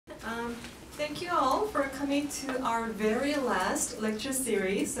Thank you all for coming to our very last lecture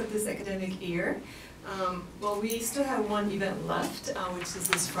series of this academic year. Well, we still have one event left, which is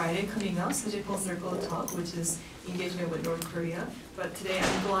this Friday coming up, Surgical Circle Talk, which is engagement with North Korea. But today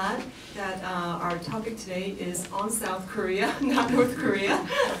I'm glad that our topic today is on South Korea, not North Korea.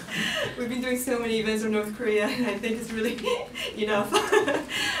 We've been doing so many events on North Korea, and I think it's really enough.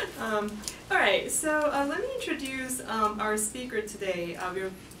 All right, so let me introduce our speaker today.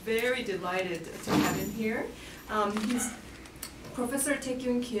 We're very delighted to have him here. He's Professor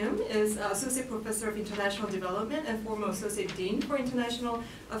Taekyoon Kim is Associate Professor of International Development and former Associate Dean for International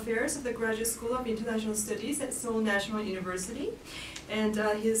Affairs of the Graduate School of International Studies at Seoul National University. And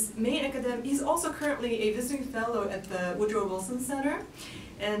he's also currently a visiting fellow at the Woodrow Wilson Center.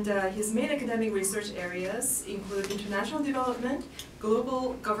 And his main academic research areas include international development,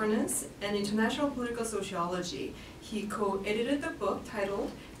 global governance, and international political sociology. He co-edited the book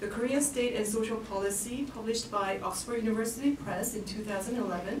titled The Korean State and Social Policy, published by Oxford University Press in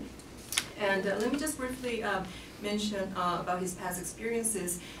 2011. And let me just briefly mention about his past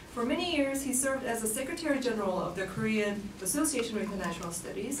experiences. For many years, he served as the Secretary General of the Korean Association of International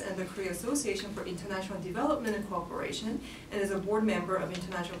Studies and the Korea Association for International Development and Cooperation, and is a board member of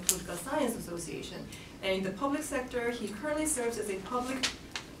International Political Science Association. And in the public sector, he currently serves as a public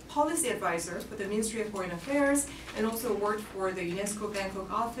policy advisor for the Ministry of Foreign Affairs, and also worked for the UNESCO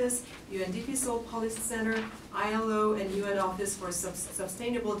Bangkok office, UNDP Seoul Policy Center, ILO, and UN Office for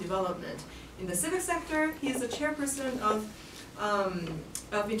Sustainable Development. In the civic sector, he is the chairperson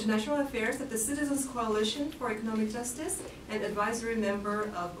of International Affairs at the Citizens Coalition for Economic Justice and advisory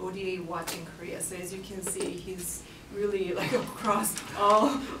member of ODA Watch in Korea. So as you can see, he's really like across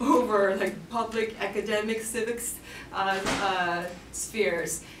all over like public, academic, civics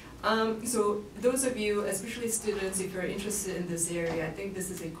spheres. So those of you, especially students, if you're interested in this area, I think this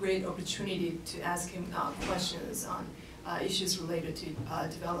is a great opportunity to ask him questions on issues related to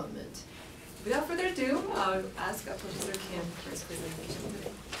development. Without further ado, I'll ask Professor Kim for his presentation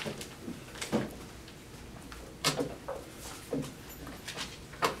today.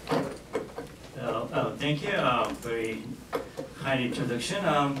 Thank you. Very kind introduction.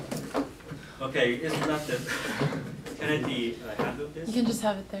 Okay, it's not the. Can I handle this? You can just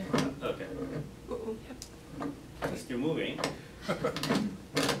have it there. Okay. Yep. Still moving. Okay.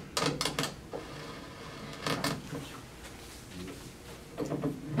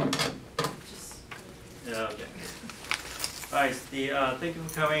 All right. Thank you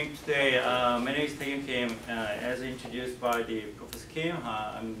for coming today. My name is Taekyoon Kim. As introduced by the Professor Kim,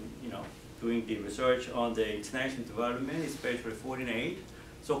 I'm doing the research on the international development, especially foreign aid,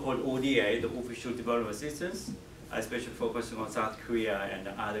 so-called ODA, the Official Development Assistance, especially focusing on South Korea and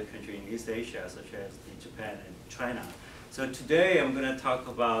other countries in East Asia, such as Japan and China. So today I'm going to talk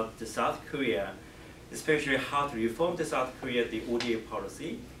about the South Korea, especially how to reform the South Korea, the ODA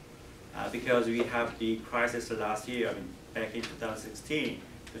policy, because we have the crisis last year, back in 2016,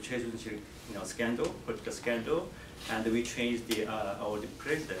 the Choi scandal, political scandal, and we changed the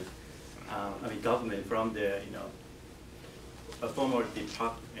president, government from the former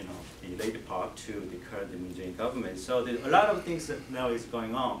the Labour Party to the current Moon Jae-in government. So there's a lot of things that now is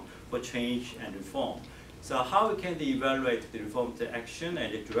going on for change and reform. So how we can evaluate the reform to action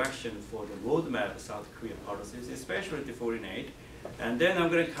and the direction for the roadmap of South Korean policies, especially the foreign aid. And then I'm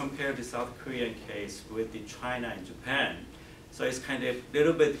going to compare the South Korean case with the China and Japan. So it's kind of a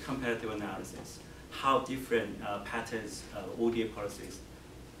little bit comparative analysis, how different patterns of ODA policies,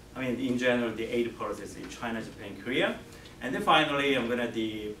 in general, the aid policies in China, Japan, Korea. And then finally, I'm going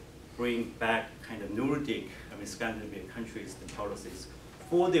to bring back kind of Nordic, Scandinavian countries, the policies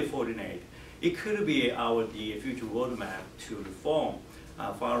for the foreign aid. It could be the future roadmap to reform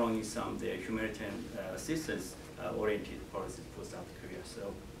following some of the humanitarian assistance oriented policies for South Korea.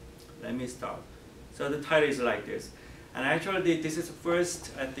 So let me start. So the title is like this. And actually, this is the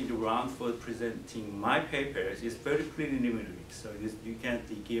first, round for presenting my papers. It's very preliminary, so you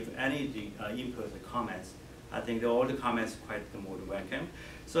can't give any input or comments. I think all the comments are quite more welcome.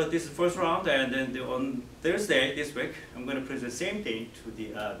 So this is the first round, and then on Thursday this week, I'm going to present the same thing to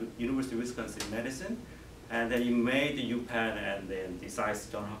the University of Wisconsin Medicine, and then in May the UPenn, and then the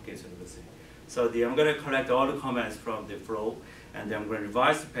Johns Hopkins University. So I'm going to collect all the comments from the flow, and then I'm going to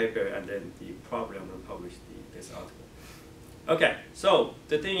revise the paper, and then probably I'm going to publish this article. Okay, so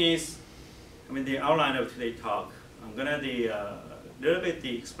the thing is, the outline of today's talk, I'm going to little bit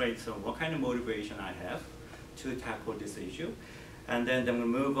explain what kind of motivation I have to tackle this issue. And then I'm going to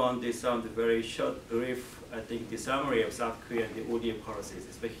move on this the very short, brief, the summary of South Korea and the ODA policies,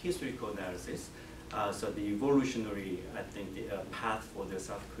 it's a historical analysis. So the evolutionary, I think, the path for the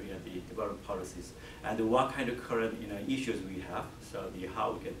South Korea, the development policies, and what kind of current issues we have, so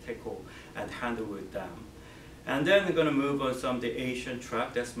how we can tackle and handle with them. And then we're going to move on some the Asian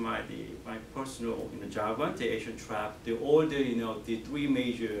trap. That's my personal jargon, the Asian trap. All the three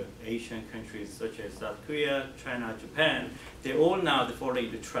major Asian countries such as South Korea, China, Japan, they all now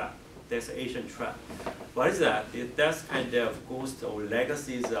following the trap. That's the Asian trap. What is that? That's kind of ghosts or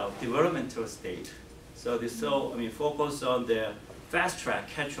legacies of developmental state. So focus on the fast track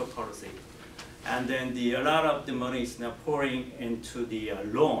catch-up policy, and then a lot of the money is now pouring into the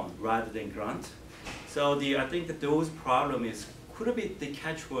loan rather than grant. So I think that those problems could be the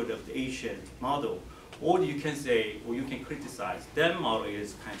catchword of the Asian model, or you can say, or you can criticize that model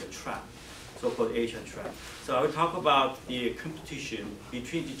is kind of trap, so-called Asian trap. So I will talk about the competition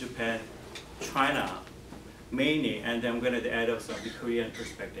between Japan, China, mainly, and then I'm going to add up some of the Korean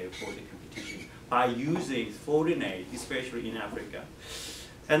perspective for the competition by using foreign aid, especially in Africa.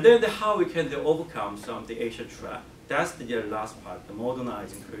 And then how we can overcome some of the Asian trap. That's the last part, the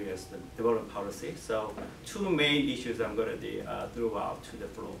modernizing Korea's development policy. So two main issues I'm going to throw out to the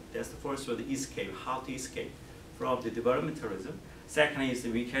floor. That's the first one, the escape, how to escape from the developmentalism. Second is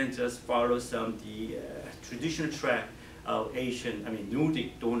we can just follow some the traditional track of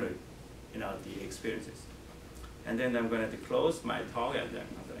Nordic donor, the experiences. And then I'm going to close my talk, and then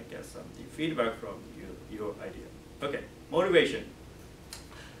I'm going to get some feedback from your idea. Okay, motivation.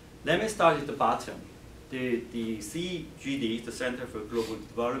 Let me start at the bottom. The CGD, the Center for Global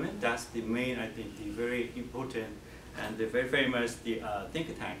Development, that's the main, I think, the very important and the very famous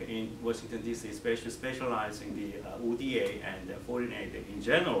think tank in Washington, D.C., especially specializing the ODA and foreign aid in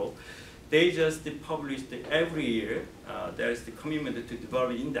general. They just publish every year, there is the commitment to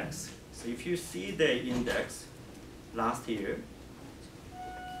develop index. So if you see the index last year,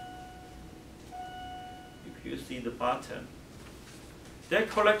 if you see the bottom, they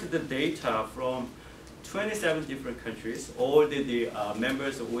collected the data from 27 different countries, all the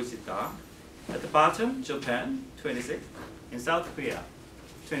members of OECD. At the bottom, Japan, 26, and South Korea,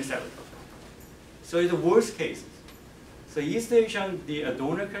 27. So it's the worst cases. So East Asian, the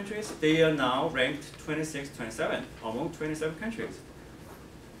donor countries, they are now ranked 26, 27 among 27 countries.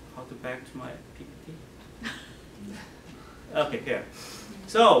 How to back to my PPT? Okay, here.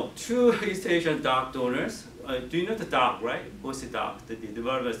 So two East Asian DOC donors. Do you know the DOC, right? OCDOC, the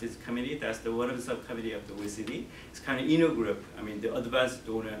Development Assistance Committee. That's one of the subcommittee of the OECD. It's kind of inner group. The Advanced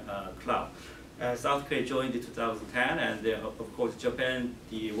Donor Club. South Korea joined in 2010, and of course Japan,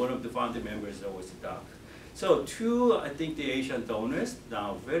 one of the founding members of OCDOC. So two, I think, the Asian donors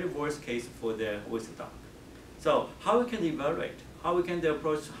now very worst case for the OCDOC. So how we can evaluate, how we can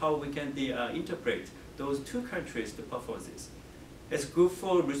approach, how we can interpret those two countries' the performances. It's good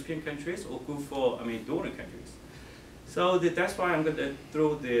for recipient countries or good for donor countries. So that's why I'm going to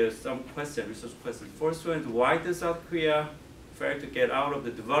throw some research questions. First one, why does South Korea fail to get out of the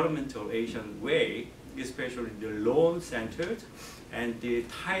developmental Asian way, especially the loan-centered and the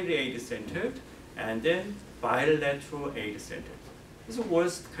tied aid-centered, and then bilateral aid-centered? It's the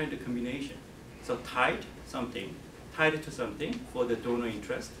worst kind of combination. So tied to something for the donor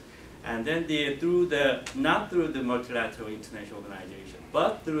interest, and then not through the multilateral international organization,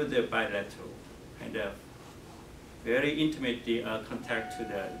 but through the bilateral kind of very intimate contact to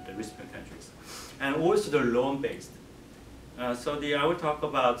the recipient countries, and also the loan-based. So I will talk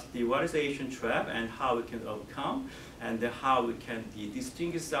about what is the Asian trap and how we can overcome, and how we can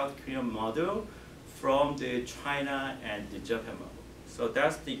distinguish South Korean model from the China and the Japan model. So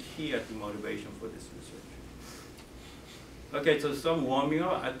that's the key motivation for this research. Okay, so some warming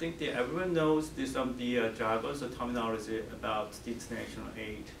up. I think everyone knows some of the jargons or terminology about the international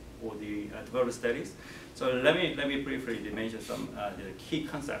aid or the development studies. So let me briefly mention some the key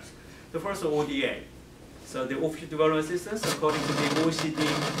concepts. The first is ODA. So the Official Development Assistance, according to the OECD.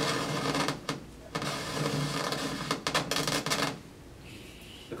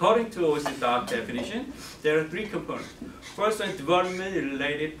 According to OECD definition, there are three components. First one,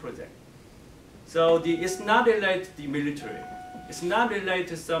 development-related project. So it's not related to the military. It's not related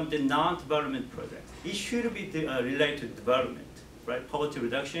to some the non-development projects. It should be related to development, right? Poverty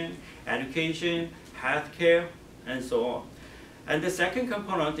reduction, education, healthcare, and so on. And the second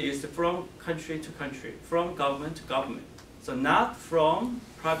component is from country to country, from government to government. So not from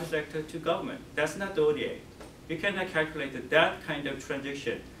private sector to government. That's not the ODA. You cannot calculate that kind of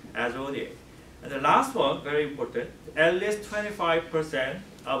transition as ODA. And the last one, very important, at least 25%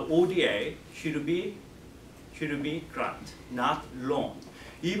 of ODA should be grant, not loan.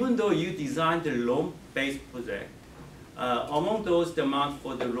 Even though you design the loan-based project, among those, the amount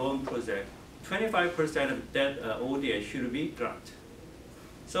for the loan project 25% of that ODA should be grant.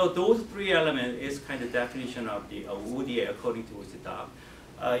 So those three elements is kind of definition of the ODA according to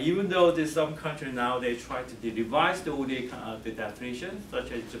OECD. Even though there's some countries now, they try to revise the ODA the definition,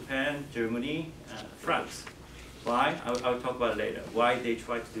 such as Japan, Germany, France. Why? I'll talk about it later. Why they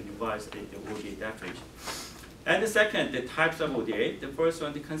try to revise the ODA definition. And the second, the types of ODA. The first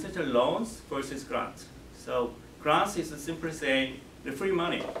one, the concessional loans versus grants. So grants is simply saying the free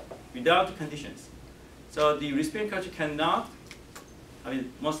money without conditions. So the recipient country cannot,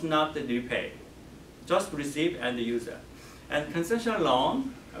 must not repay, just receive and use that. And concessional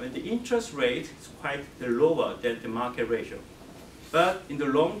loan, the interest rate is quite lower than the market ratio. But in the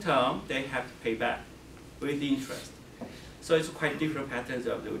long term, they have to pay back with the interest. So it's quite different patterns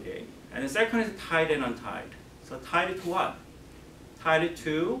of the ODA. And the second is tied and untied. So tied to what? Tied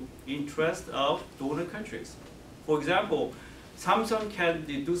to interest of donor countries. For example, Samsung can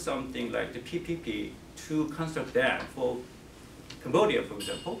do something like the PPP to construct dam for Cambodia, for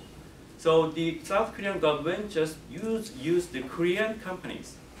example. So the South Korean government just use the Korean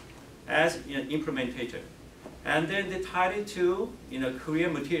companies as implementator. And then they tied it to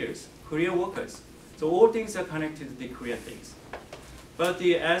Korean materials, Korean workers. So all things are connected to the Korean things. But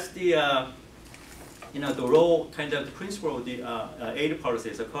as the raw kind of principle of the aid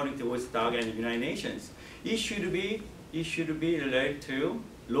policies according to OECD and the United Nations, it should be related to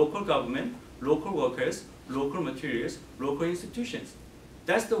local government, local workers, local materials, local institutions.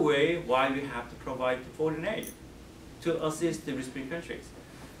 That's the way why we have to provide foreign aid to assist the recipient countries.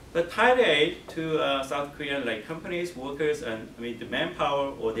 But tied aid to South Korean like companies, workers, and the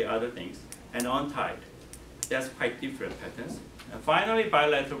manpower or the other things, and untied. That's quite different patterns. And finally,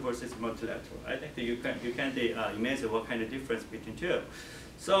 bilateral versus multilateral. I think that you can imagine what kind of difference between two.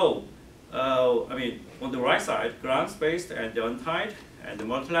 So, on the right side, grants-based and the untied, and the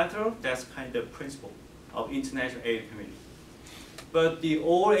multilateral, that's kind of principle of international aid community. But the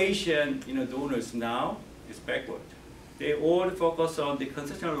all Asian donors now is backward. They all focus on the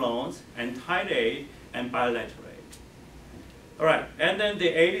concessional loans and tied aid and bilateral aid. All right, and then the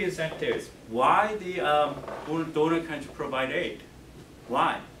aid incentives. Why the donor country provide aid?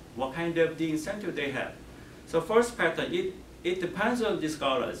 Why? What kind of the incentive they have? So first pattern, it depends on the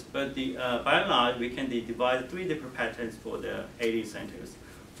scholars, but by and large, we can divide three different patterns for the aid incentives.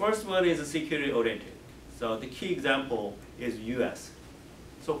 First one is security oriented. So the key example is US,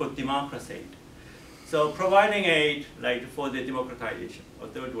 so-called democracy aid. So providing aid like for the democratization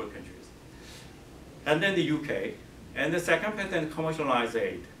of third world countries. And then the UK. And the second pattern, commercialized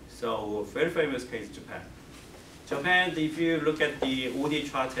aid. So very famous case, Japan. Japan, if you look at the ODA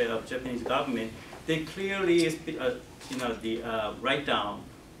charter of Japanese government, they clearly write down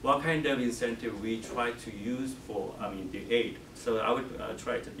what kind of incentive we try to use for the aid. So I would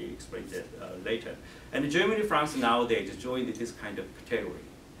try to explain that later. And Germany, France nowadays joined this kind of category.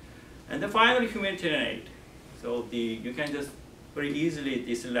 And then finally, humanitarian aid. So you can just very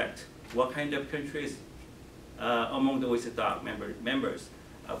easily select what kind of countries among the OECD members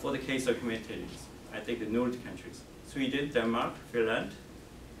for the case of humanitarian. I think the Nordic countries, Sweden, Denmark, Finland,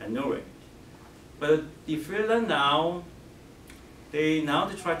 and Norway. But the Finland now, they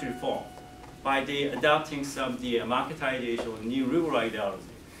try to reform by adopting some the marketization or new liberal ideology.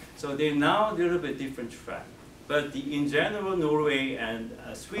 So they're now a little bit different track. But in general, Norway and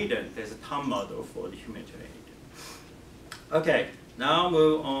Sweden, there's a top model for the humanitarian aid. Okay, now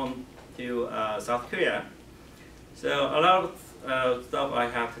move on to South Korea. So a lot of stuff I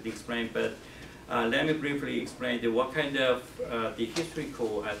have to explain, but let me briefly explain what kind of the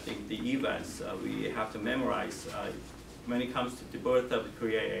historical, I think, the events we have to memorize when it comes to the birth of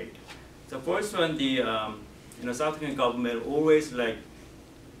Korea aid. So first one, the South Korean government always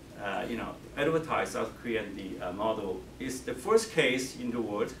advertise South Korean model is the first case in the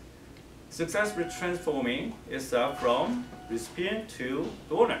world successfully transforming itself from recipient to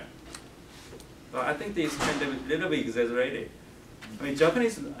donor. I think this is kind of a little bit exaggerated. Japan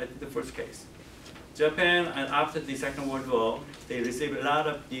is the first case. Japan, and after the Second World War, they received a lot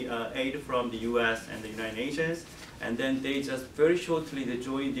of the aid from the U.S. and the United Nations, and then they just very shortly they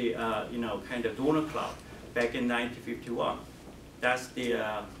joined the kind of donor club back in 1951. That's the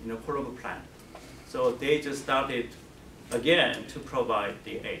Colombo plan. So they just started again to provide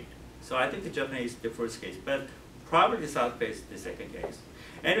the aid. So I think the Japanese is the first case, but probably the South Korea is the second case.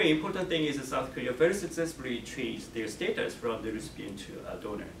 Anyway, important thing is that South Korea very successfully changed their status from the recipient to a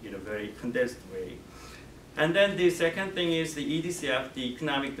donor in a very condensed way. And then the second thing is the EDCF, the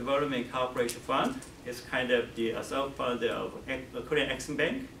Economic Development Cooperation Fund. It's kind of the sub-fund of Korean Exim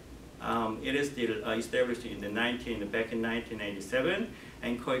Bank. It is still established back in 1987,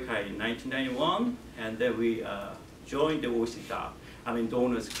 and KOICA in 1991, and then we joined the OCDA,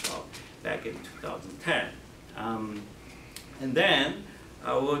 Donors Club, back in 2010. And then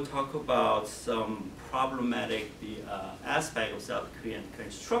I will talk about some problematic aspect of South Korean kind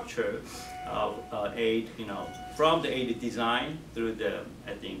of structure of aid, from the aid design through the,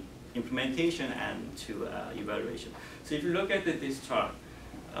 implementation and to evaluation. So if you look at this chart,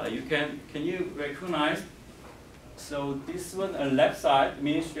 can you recognize? So this one on the left side, the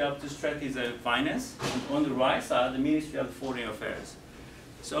Ministry of the Strategy and Finance, and on the right side, the Ministry of Foreign Affairs.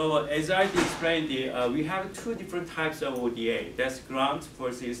 So as I explained, we have two different types of ODA. That's grant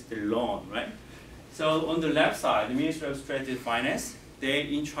versus the loan, right? So on the left side, the Ministry of Strategy and Finance, they're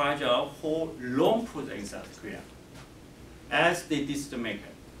in charge of whole loan project in South Korea as the decision maker.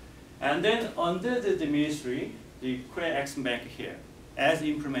 And then under the ministry, the Korean Exim Bank here as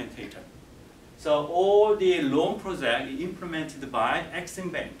implementator. So all the loan project is implemented by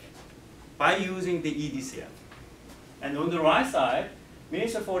Exim Bank by using the EDCF. And on the right side,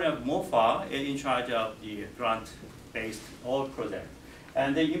 Minister of Foreign MOFA is in charge of the grant-based all project.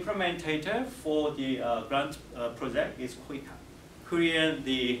 And the implementator for the grant project is KOICA, Korean,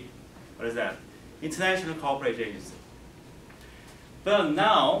 International Cooperation Agency. But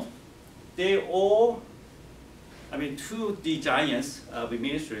now, they all, the giants of the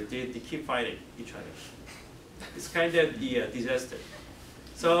ministry, they keep fighting each other. It's kind of the disaster.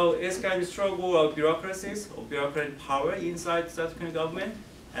 So it's kind of struggle of bureaucracies, or bureaucratic power inside the South Korean government.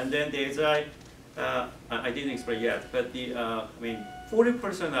 And then there's I didn't explain yet, but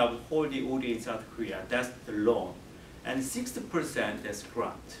 40% of whole the ODA in South Korea, that's the loan. And 60% that's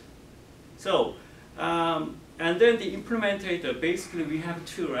grant. So, and then the implementator, basically we have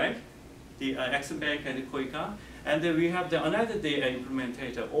two, right? The Exim Bank and the KOICA. And then we have another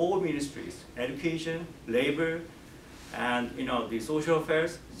implementator, all ministries, education, labor, and the social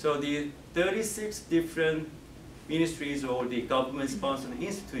affairs. So the 36 different ministries or the government-sponsored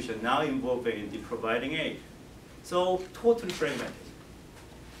institutions now involved in the providing aid. So totally fragmented.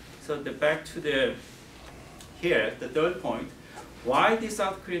 So back to the third point, why the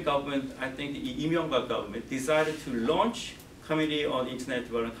South Korean government, I think the Lee Myung-bak government, decided to launch Committee on Internet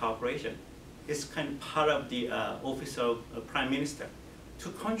Development Cooperation. It's kind of part of the Office of Prime Minister to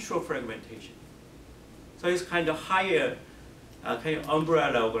control fragmentation. So it's kind of higher kind of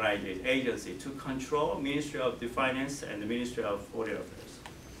umbrella organization agency to control Ministry of the Finance and the Ministry of Foreign Affairs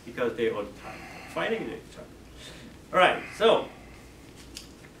because they all the time fighting each other. All right, so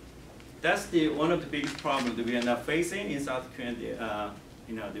that's one of the biggest problems that we are now facing in South Korea,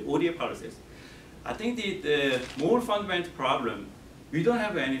 the ODA policies. I think the more fundamental problem, we don't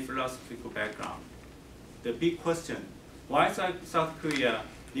have any philosophical background. The big question, why South Korea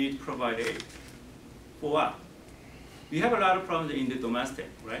need to provide aid? For what? We have a lot of problems in the domestic,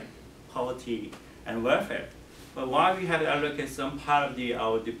 right? Poverty and welfare. But why we have to allocate some part of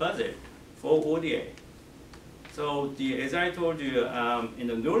our budget for ODA? So as I told you, in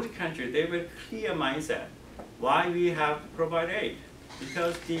the Nordic country, they have a clear mindset why we have to provide aid.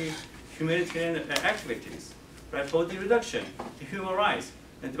 Because the humanitarian activities, right, poverty reduction, the human rights,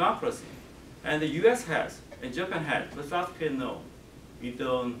 and democracy. And the US has, and Japan has, but South Korea, no. We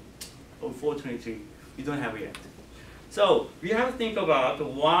don't, unfortunately, we don't have it yet. So we have to think about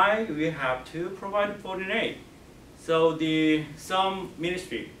why we have to provide foreign aid. So some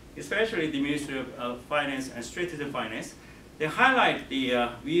ministry, especially the Ministry of Finance and Strategic Finance, they highlight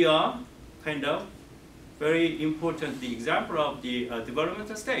we are kind of very important, the example of the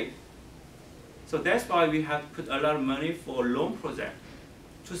developmental state. So that's why we have to put a lot of money for loan project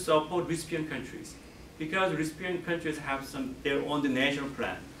to support recipient countries. Because recipient countries have their own national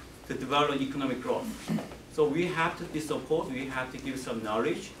plan to develop economic growth. So we have to support, we have to give some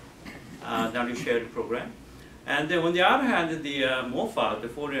knowledge sharing program. And then on the other hand, the MOFA, the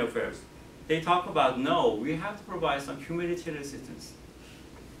Foreign Affairs, they talk about, no, we have to provide some humanitarian assistance,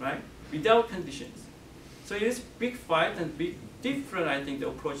 right? Without conditions. So it is big fight and big different, I think, the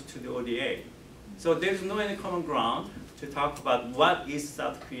approach to the ODA. So there's no any common ground to talk about what is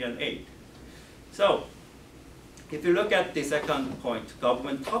South Korean aid. So if you look at the second point,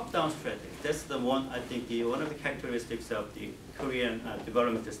 government top-down strategy, that's the one, I think, one of the characteristics of the Korean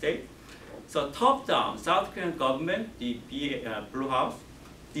development state. So top-down, South Korean government, the Blue House,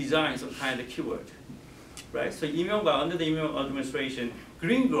 designed some kind of keyword, right? So under the Lee Myung-bak administration,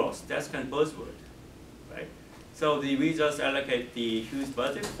 green growth, that's kind of buzzword, right? So we just allocate the huge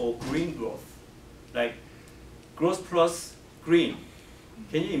budget for green growth, like growth plus green.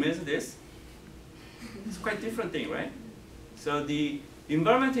 Can you imagine this? It's quite different thing, right? So the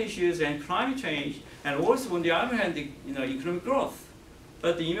environmental issues and climate change, and also on the other hand, the economic growth.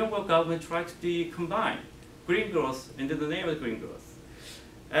 But the Imyoung government tried to combine green growth into the name of green growth.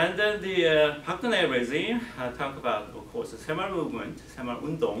 And then the Park Geun-hye regime talked about, of course, the Saemal movement, Saemal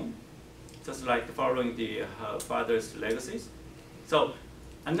Undong, just like following the father's legacies. So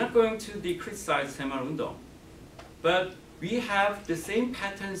I'm not going to criticize Saemal Undong, but we have the same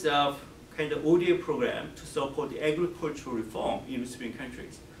patterns of kind of ODA program to support the agricultural reform in Muslim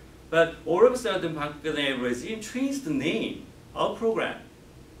countries. But all of a sudden, Park Geun-hye regime changed the name of program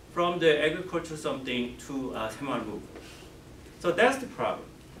from the agriculture something to Saemal movement. So that's the problem.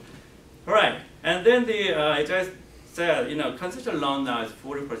 All right, and then as I said, concession loan now is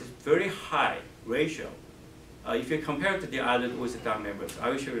 40%, very high ratio. If you compare to the other OECD members, I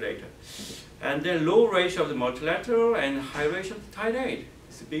will show you later. And then low ratio of the multilateral and high ratio of the tied aid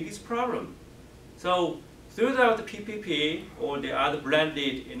is the biggest problem. So throughout the PPP or the other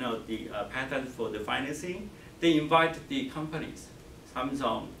blended, the pattern for the financing, they invite the companies,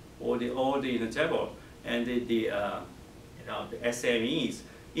 Samsung or the Jabil and the SMEs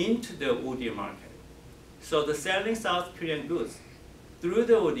into the ODA market. So the selling South Korean goods through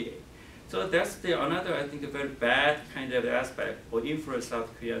the ODA. So that's another, I think, a very bad kind of aspect or influence South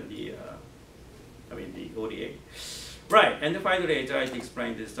Korea, the ODA. Right, and finally, I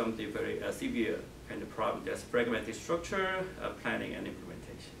explained this something very severe kind of problem. That's fragmented structure, planning, and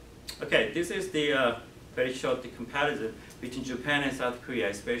implementation. Okay, this is the very short comparison between Japan and South Korea,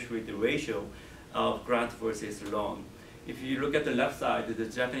 especially the ratio of grant versus loan. If you look at the left side, the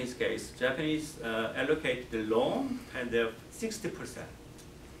Japanese case, Japanese allocate the loan kind of 60%,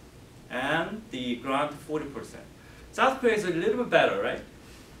 and the grant 40%. South Korea is a little bit better, right?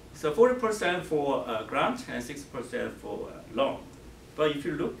 So 40% for grant and 60% for loan. But if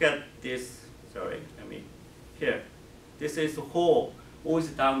you look at this, here, this is the whole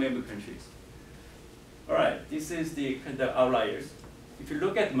OECD member countries. All right, this is the kind of outliers. If you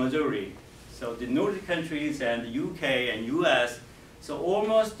look at the majority, so the Nordic countries and the UK and US, so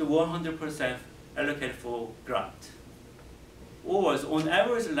almost 100% allocated for grant. Or on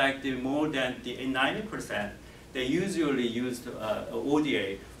average, like more than the 90%, they usually use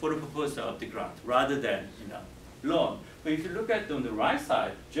ODA for the purpose of the grant rather than loan. But if you look at on the right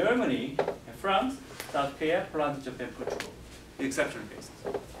side, Germany, France, South Korea, France, Japan, Portugal, the exceptional cases.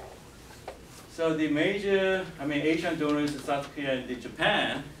 So the major, Asian donors, South Korea and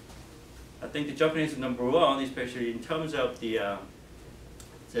Japan. I think the Japanese is number one, especially in terms of the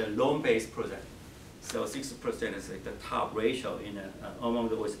loan-based project. So 60% is like the top ratio among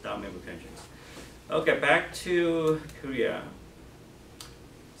the OECD member countries. Okay, back to Korea.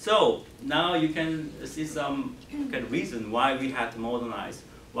 So now you can see some kind of reason why we have to modernize,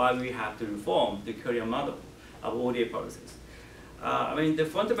 why we have to reform the Korean model of ODA policies. The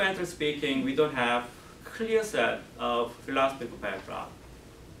fundamental speaking, we don't have clear set of philosophical background.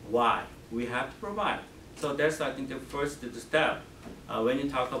 Why? We have to provide. So that's, I think, the first step. When you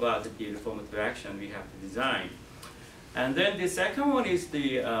talk about the reformative action, we have to design. And then the second one is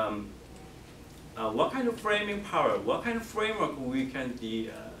the what kind of framing power, what kind of framework we can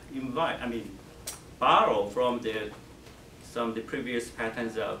borrow from some of the previous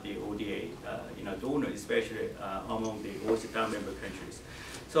patterns of the ODA donors, especially among the OECD member countries.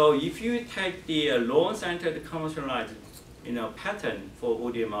 So if you take the loan-centered commercialized pattern for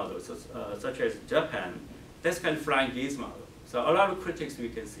ODA models, such as Japan, that's kind of flying gaze model. So a lot of critics we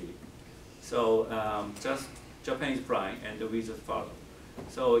can see. So just Japan is flying and we just follow.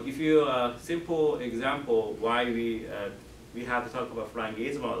 So if you simple example why we have to talk about flying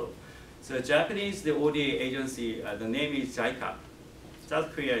gaze model. So Japanese, the ODA agency, the name is JICA.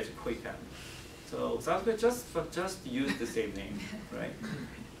 South Korea is GWIKS. So South Korea just use the same name, right?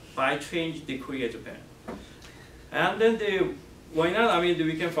 By change the Korea Japan. And then why not?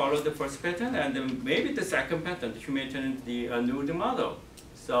 We can follow the first pattern and then maybe the second pattern, the humanitarian, the Nordic model.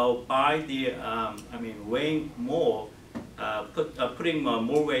 So by the weighing more, putting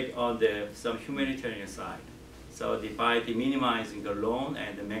more weight on some humanitarian side. So by minimizing the loan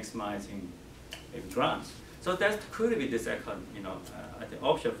and maximizing grants. So that could be the second, the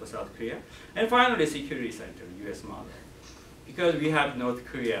option for South Korea. And finally, security center, U.S. model, because we have North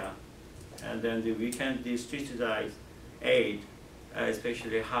Korea, and then we can strategize aid,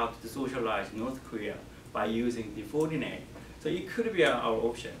 especially how to socialize North Korea by using the foreign aid. So it could be our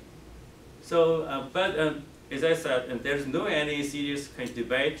option. So, but as I said, there's no any serious kind of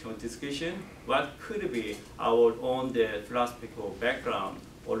debate or discussion what could be our own philosophical background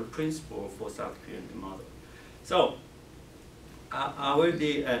or the principle for South Korean model. So I will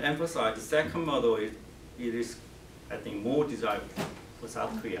emphasize the second model. It is, I think, more desirable for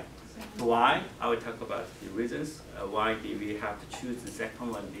South Korea. Why? I will talk about the reasons why we have to choose the second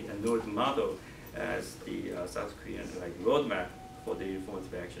one, the Nordic model, as the South Korean roadmap for the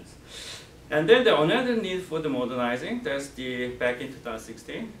reformative actions. And then the another need for the modernizing, that's the back in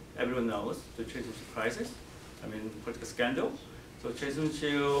 2016, everyone knows the Choi crisis, political scandal. So Choi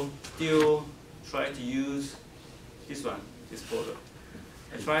still tried to use this photo,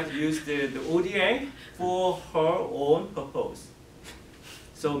 and tried to use the ODA for her own purpose.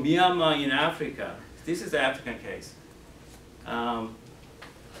 So Myanmar in Africa, this is the African case.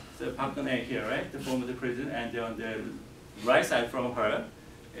 The Park Geun-hye here, right, the former president, and on the right side from her,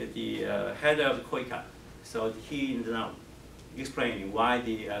 the head of GWIKS. So he is now explaining why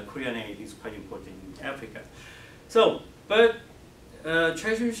the Korean aid is quite important in Africa. So, but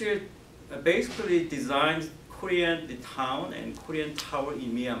Choi basically designed Korean town and Korean tower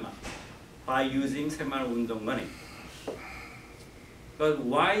in Myanmar by using Saemal-Undong money. But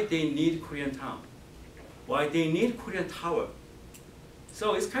why they need Korean town? Why they need Korean tower?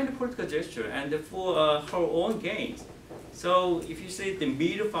 So it's kind of political gesture and for her own gains. So if you say the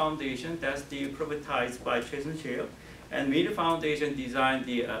Mead Foundation, that's the privatized by Choi Soon-sil, and Mead Foundation designed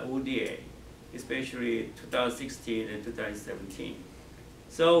the ODA, especially 2016 and 2017.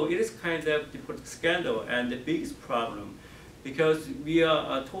 So it is kind of the political scandal and the biggest problem because we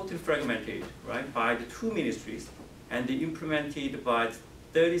are totally fragmented, right, by the two ministries and implemented by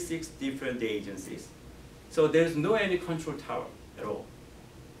 36 different agencies. So there's no any control tower at all.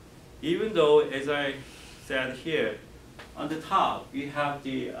 Even though, as I said here, on the top, we have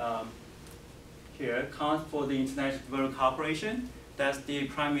the, here, account for the International Development Corporation. That's the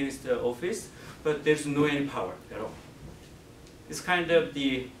Prime Minister's office, but there's no any power at all. It's kind of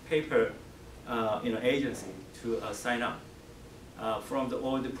the paper agency to sign up from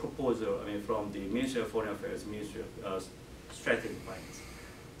all the proposal, from the Ministry of Foreign Affairs, Ministry of Strategic Finance.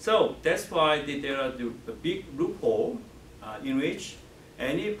 So that's why there are a big loophole in which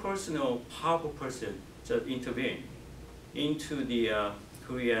any powerful person just intervene into the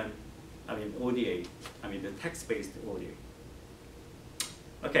Korean, ODA, the text-based ODA.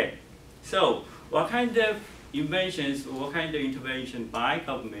 Okay, so what kind of inventions, what kind of intervention by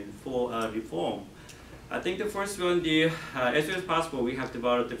government for reform? I think the first one, as soon as possible, we have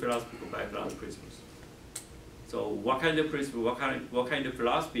developed the philosophical background principles. So what kind of principle, what kind of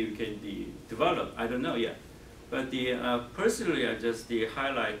philosophy we can develop, I don't know yet. But personally, I just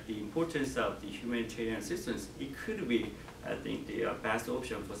highlight the importance of the humanitarian assistance. It could be, I think, the best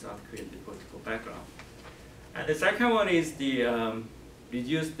option for South Korean political background. And the second one is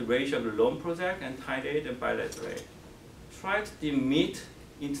reduce the ratio of the loan project and tied aid and bilateral aid. Try to meet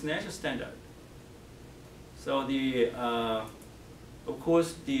international standard. So of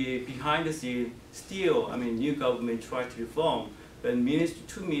course, behind the scene, still, new government try to reform, but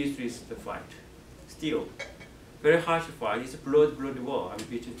two ministries to fight, still. Very hard to fight. It's a bloody war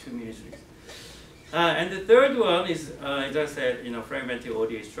between two ministries. And the third one is, as I said, fragmented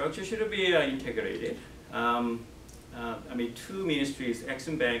ODA structure should be integrated. Two ministries,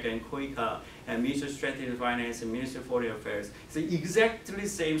 Exim Bank and GWIKS, and Ministry of Strategic Finance and Ministry of Foreign Affairs, it's exactly the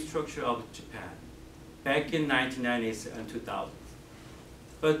same structure of Japan back in 1990s and 2000s.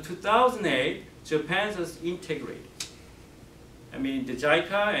 But 2008, Japan was integrated. The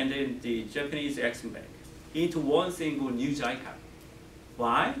JICA and then the Japanese Exim Bank into one single new JICA.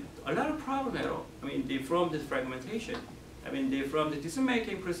 Why? A lot of problem at all. From the fragmentation. From the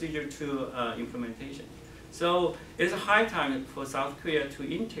decision-making procedure to implementation. So it's a high time for South Korea to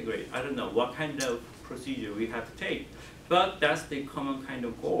integrate. I don't know what kind of procedure we have to take, but that's the common kind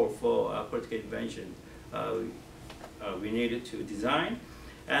of goal for political intervention we needed to design.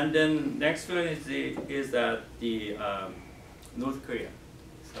 And then next one is that the North Korea.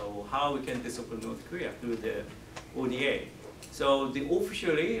 So how we can discipline North Korea through the ODA. So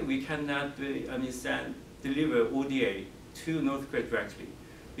officially we cannot deliver ODA to North Korea directly,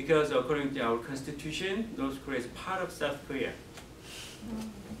 because according to our constitution, North Korea is part of South Korea.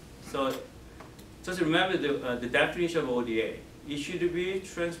 So just remember the definition of ODA. It should be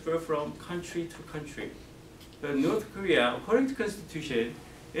transferred from country to country. But North Korea, according to constitution,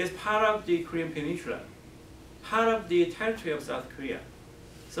 is part of the Korean Peninsula, part of the territory of South Korea.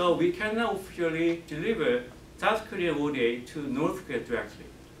 So we cannot officially deliver South Korean ODA to North Korea directly.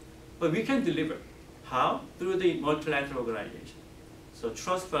 But we can deliver. How? Through the multilateral organization. So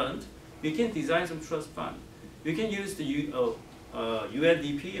trust fund, we can design some trust fund. We can use the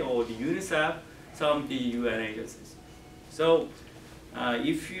UNDP or the UNICEF, some of the UN agencies. So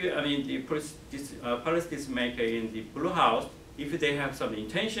if you, the policy decision maker in the Blue House, if they have some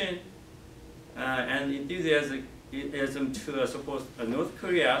intention and enthusiasm to support North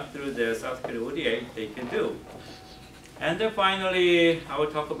Korea through the South Korea ODA, they can do. And then finally, I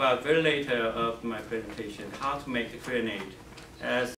will talk about very later of my presentation, how to make the Korean aid as